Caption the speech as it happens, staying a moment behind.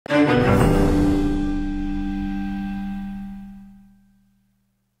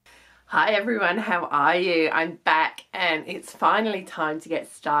Hi everyone, how are you? I'm back and it's finally time to get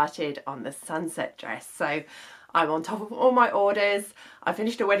started on the sunset dress. So I'm on top of all my orders. I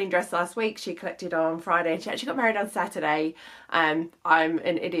finished a wedding dress last week. She collected on Friday and she actually got married on Saturday. I'm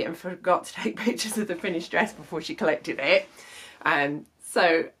an idiot and forgot to take pictures of the finished dress before she collected it.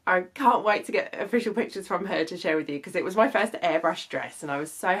 So I can't wait to get official pictures from her to share with you because it was my first airbrush dress and I was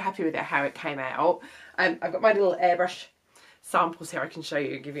so happy with it, how it came out. I've got my little airbrush samples here I can show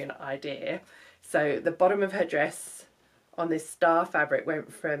you and give you an idea. So the bottom of her dress on this star fabric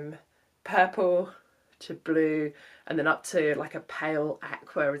went from purple to blue and then up to like a pale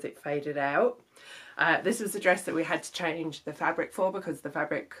aqua as it faded out. This was a dress that we had to change the fabric for because the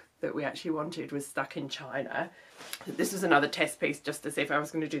fabric that we actually wanted was stuck in China. This was another test piece just to see if I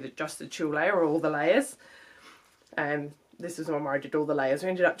was going to do just the tulle layer or all the layers. This is the one where I did all the layers. We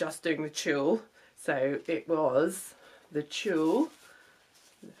ended up just doing the tulle. So it was the tulle.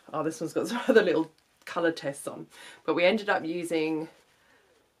 Oh, this one's got some other little colour tests on. But we ended up using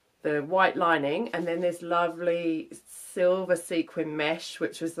the white lining and then this lovely silver sequin mesh,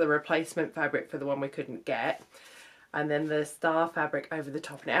 which was the replacement fabric for the one we couldn't get. And then the star fabric over the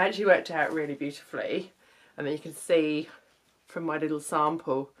top. And it actually worked out really beautifully. And then you can see from my little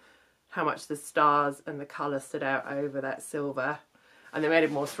sample how much the stars and the colour stood out over that silver. And then we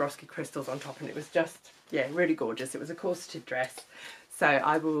added more Swarovski crystals on top and it was just, yeah, really gorgeous. It was a corseted dress. So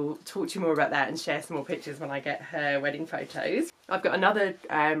I will talk to you more about that and share some more pictures when I get her wedding photos. I've got another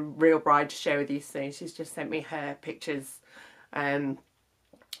real bride to share with you soon. She's just sent me her pictures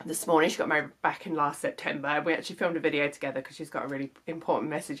this morning. She got married back in last September. We actually filmed a video together because she's got a really important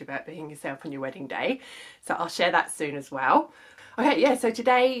message about being yourself on your wedding day. So I'll share that soon as well. Okay, yeah, so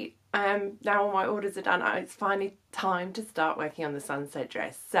today, now all my orders are done, it's finally time to start working on the sunset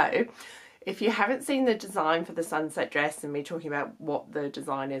dress. So if you haven't seen the design for the sunset dress and me talking about what the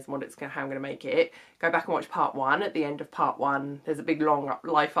design is and what how I'm going to make it, go back and watch part one. At the end of part one, there's a big long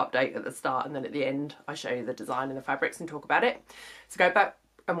life update at the start and then at the end I show you the design and the fabrics and talk about it. So go back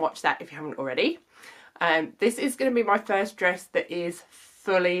and watch that if you haven't already. This is going to be my first dress that is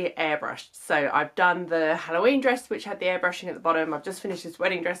fully airbrushed. So I've done the Halloween dress which had the airbrushing at the bottom. I've just finished this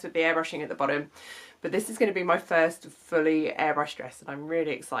wedding dress with the airbrushing at the bottom. But this is going to be my first fully airbrushed dress and I'm really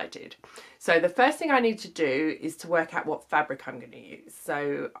excited. So the first thing I need to do is to work out what fabric I'm going to use.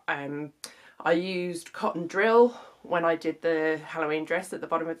 So I used cotton drill when I did the Halloween dress at the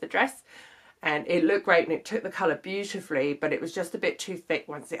bottom of the dress. And it looked great and it took the colour beautifully, but it was just a bit too thick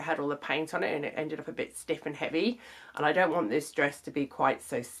once it had all the paint on it and it ended up a bit stiff and heavy. And I don't want this dress to be quite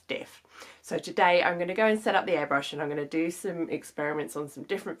so stiff. So today I'm going to go and set up the airbrush and I'm going to do some experiments on some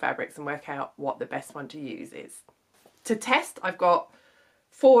different fabrics and work out what the best one to use is. To test, I've got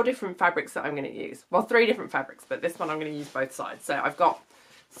 4 different fabrics that I'm going to use. Well, 3 different fabrics, but this one I'm going to use both sides. So I've got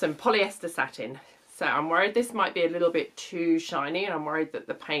some polyester satin. So I'm worried this might be a little bit too shiny and I'm worried that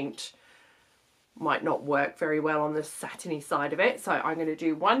the paint might not work very well on the satiny side of it. So I'm going to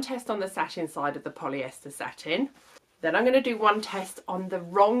do one test on the satin side of the polyester satin. Then I'm going to do one test on the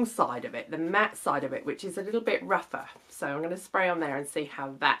wrong side of it, the matte side of it, which is a little bit rougher. So I'm going to spray on there and see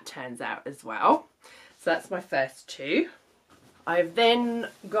how that turns out as well. So that's my first 2. I've then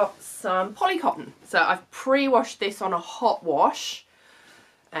got some polycotton. So I've pre-washed this on a hot wash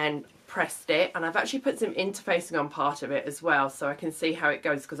and pressed it, and I've actually put some interfacing on part of it as well so I can see how it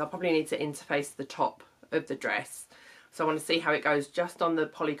goes because I'll probably need to interface the top of the dress. So I want to see how it goes just on the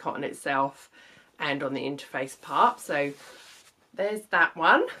polycotton itself and on the interface part. So there's that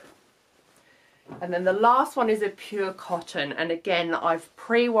one. And then the last one is a pure cotton, and again I've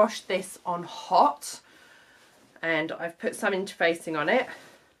pre-washed this on hot and I've put some interfacing on it.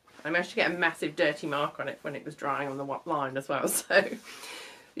 I managed to get a massive dirty mark on it when it was drying on the line as well. So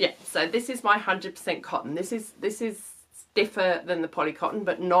yeah, so this is my 100% cotton. This is stiffer than the polycotton,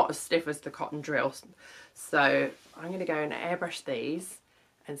 but not as stiff as the cotton drill. So I'm going to go and airbrush these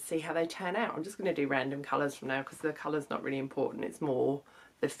and see how they turn out. I'm just going to do random colours from now because the colour's not really important. It's more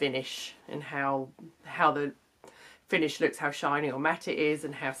the finish and how the finish looks, how shiny or matte it is,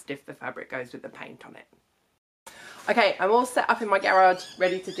 and how stiff the fabric goes with the paint on it. Okay, I'm all set up in my garage,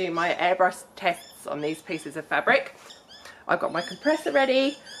 ready to do my airbrush tests on these pieces of fabric. I've got my compressor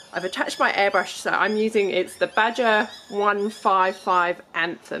ready, I've attached my airbrush, so I'm using, it's the Badger 155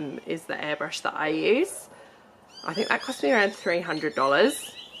 Anthem is the airbrush that I use. I think that cost me around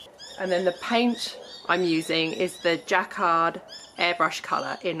 $300. And then the paint I'm using is the Jacquard airbrush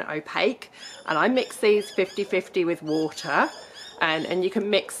colour in opaque, and I mix these 50-50 with water, and you can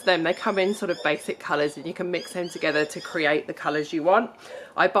mix them, they come in sort of basic colours and you can mix them together to create the colours you want.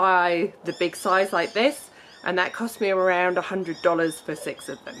 I buy the big size like this and that cost me around $100 for 6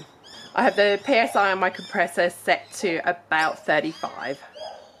 of them. I have the PSI on my compressor set to about 35.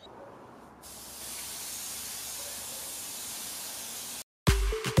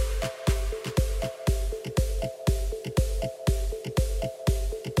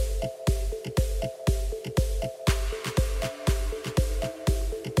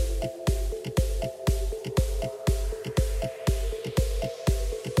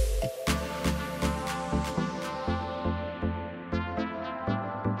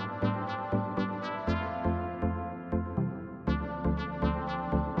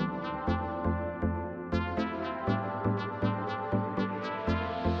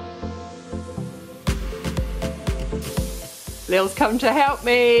 Lil's come to help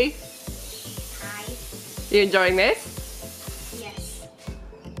me. Hi. You enjoying this? Yes.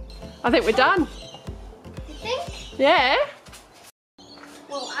 I think we're done. You think? Yeah.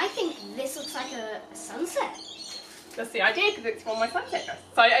 Well, I think this looks like a sunset. That's the idea, because it's for my sunset dress.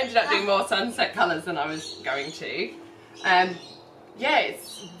 So I ended up doing more sunset colours than I was going to. Yeah,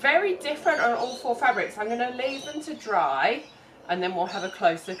 it's very different on all 4 fabrics. I'm going to leave them to dry and then we'll have a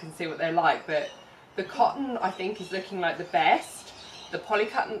close look and see what they're like. But the cotton, I think, is looking like the best. The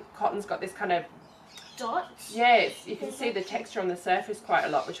cotton's got this kind of Dots? yeah, you can see the texture on the surface quite a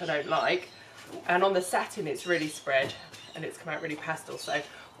lot, which I don't like. And on the satin, it's really spread and it's come out really pastel. So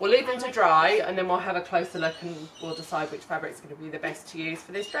we'll leave them to dry and then we'll have a closer look and we'll decide which fabric's going to be the best to use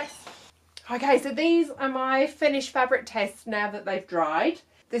for this dress. Okay, so these are my finished fabric tests now that they've dried.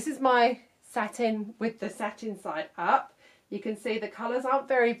 This is my satin with the satin side up. You can see the colours aren't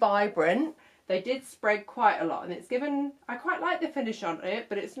very vibrant. They did spread quite a lot and it's given, I quite like the finish on it,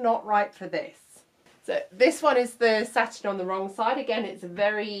 but it's not right for this. So this one is the satin on the wrong side. Again, it's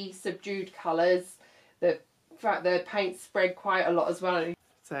very subdued colours. The paint spread quite a lot as well.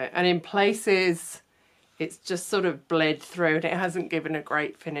 So, and in places, it's just sort of bled through and it hasn't given a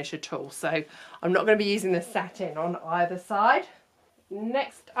great finish at all. So I'm not going to be using the satin on either side.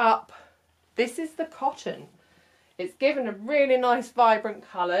 Next up, this is the cotton. It's given a really nice vibrant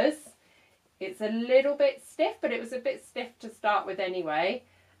colours. It's a little bit stiff, but it was a bit stiff to start with anyway.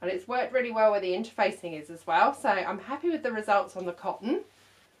 And it's worked really well where the interfacing is as well. So I'm happy with the results on the cotton.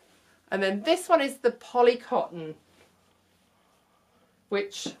 And then this one is the poly cotton,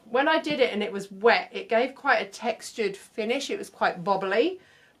 which when I did it and it was wet, it gave quite a textured finish. It was quite bobbly,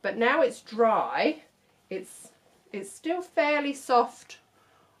 but now it's dry. It's still fairly soft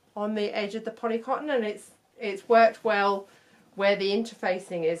on the edge of the poly cotton, and it's worked well where the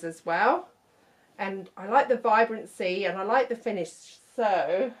interfacing is as well. And I like the vibrancy and I like the finish,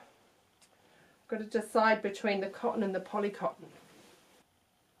 so I've got to decide between the cotton and the poly cotton.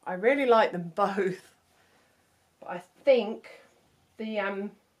 I really like them both, but I think the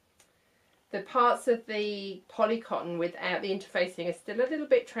parts of the poly cotton without the interfacing are still a little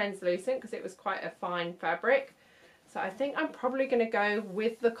bit translucent because it was quite a fine fabric. So I think I'm probably going to go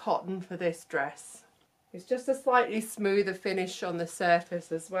with the cotton for this dress. It's just a slightly smoother finish on the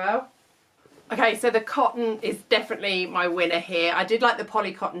surface as well. Okay, so the cotton is definitely my winner here. I did like the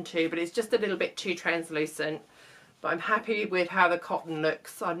poly cotton too, but it's just a little bit too translucent. But I'm happy with how the cotton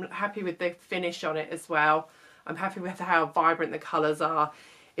looks. I'm happy with the finish on it as well. I'm happy with how vibrant the colours are.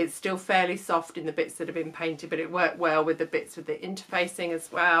 It's still fairly soft in the bits that have been painted, but it worked well with the bits with the interfacing as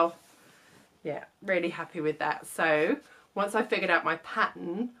well. Yeah, really happy with that. So once I've figured out my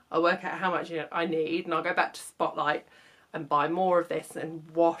pattern, I'll work out how much I need and I'll go back to Spotlight and buy more of this and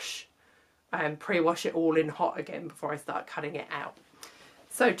wash and pre-wash it all in hot again before I start cutting it out.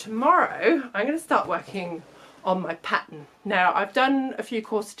 So tomorrow I'm going to start working on my pattern. Now I've done a few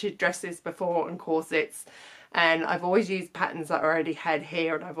corseted dresses before and corsets, and I've always used patterns that I already had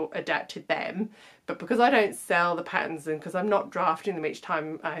here and I've adapted them. But because I don't sell the patterns and because I'm not drafting them each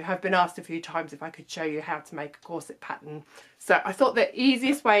time, I have been asked a few times if I could show you how to make a corset pattern. So I thought the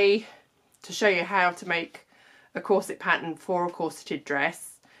easiest way to show you how to make a corset pattern for a corseted dress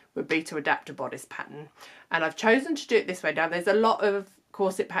would be to adapt a bodice pattern. And I've chosen to do it this way. Now there's a lot of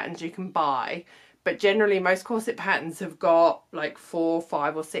corset patterns you can buy, but generally most corset patterns have got like 4,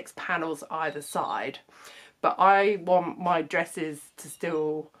 5 or 6 panels either side. But I want my dresses to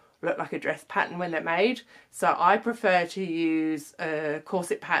still look like a dress pattern when they're made. So I prefer to use a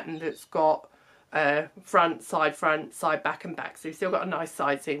corset pattern that's got front, side back and back. So you've still got a nice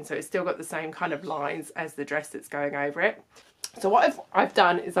side seam, so it's still got the same kind of lines as the dress that's going over it. So what I've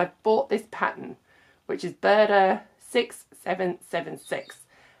done is I've bought this pattern, which is Burda 6776.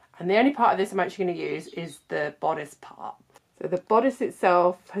 And the only part of this I'm actually going to use is the bodice part. So the bodice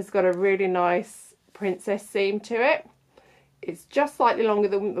itself has got a really nice princess seam to it. It's just slightly longer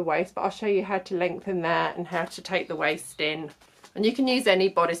than the waist, but I'll show you how to lengthen that and how to take the waist in And you can use any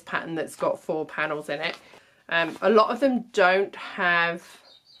bodice pattern that's got 4 panels in it. A lot of them don't have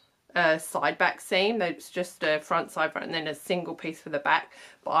a side back seam. It's just a front side front and then a single piece for the back.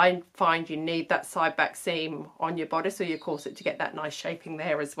 But I find you need that side back seam on your bodice or your corset to get that nice shaping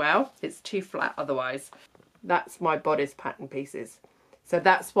there as well. It's too flat otherwise. That's my bodice pattern pieces. So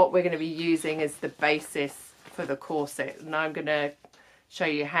that's what we're going to be using as the basis for the corset. And I'm going to show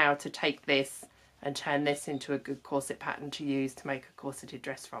you how to take this and turn this into a good corset pattern to use to make a corseted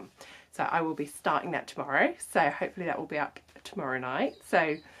dress from. So I will be starting that tomorrow. So hopefully that will be up tomorrow night.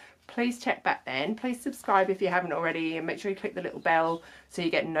 So please check back then. Please subscribe if you haven't already, and make sure you click the little bell so you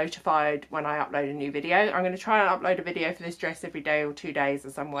get notified when I upload a new video. I'm going to try and upload a video for this dress every day or 2 days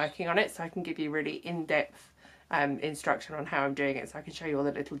as I'm working on it, so I can give you really in-depth instruction on how I'm doing it, so I can show you all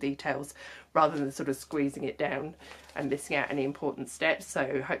the little details rather than sort of squeezing it down and missing out any important steps.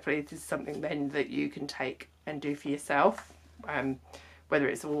 So hopefully this is something then that you can take and do for yourself, whether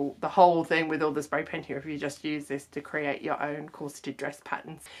it's all the whole thing with all the spray painting or if you just use this to create your own corseted dress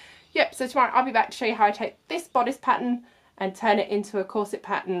patterns. Yep, so tomorrow I'll be back to show you how I take this bodice pattern and turn it into a corset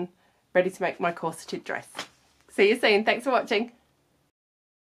pattern ready to make my corseted dress. See you soon. Thanks for watching.